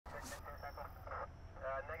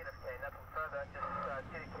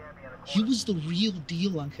He was the real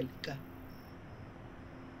deal, Angelica.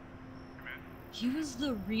 He was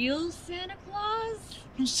the real Santa Claus?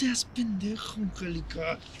 No seas pendejo,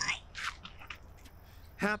 Angelica.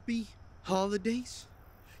 Happy holidays?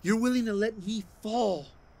 You're willing to let me fall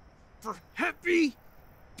for happy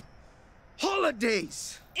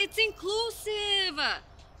holidays? It's inclusive.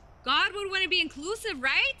 God would want to be inclusive,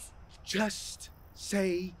 right? Just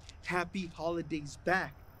say happy holidays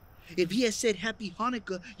back. If he had said Happy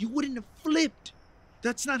Hanukkah, you wouldn't have flipped.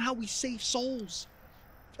 That's not how we save souls.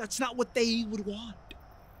 That's not what they would want.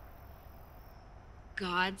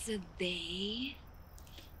 God said they?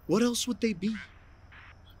 What else would they be?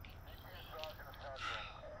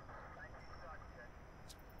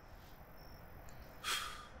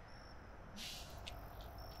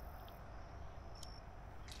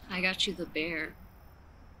 I got you the bear.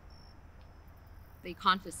 They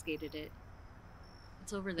confiscated it.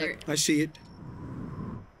 It's over there. I see it.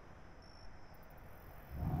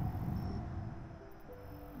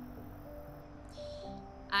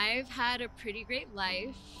 I've had a pretty great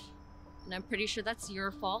life, and I'm pretty sure that's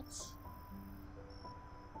your fault.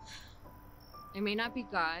 I may not be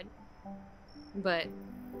God, but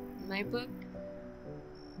in my book,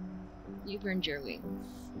 you've earned your wings.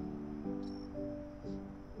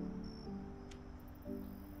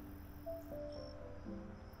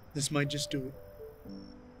 This might just do it.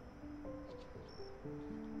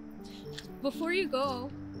 Before you go,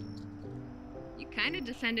 you kind of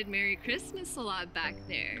defended Merry Christmas a lot back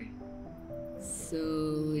there.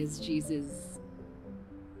 So is Jesus.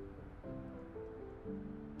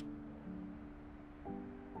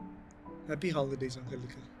 Happy holidays,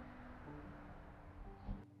 Angelica.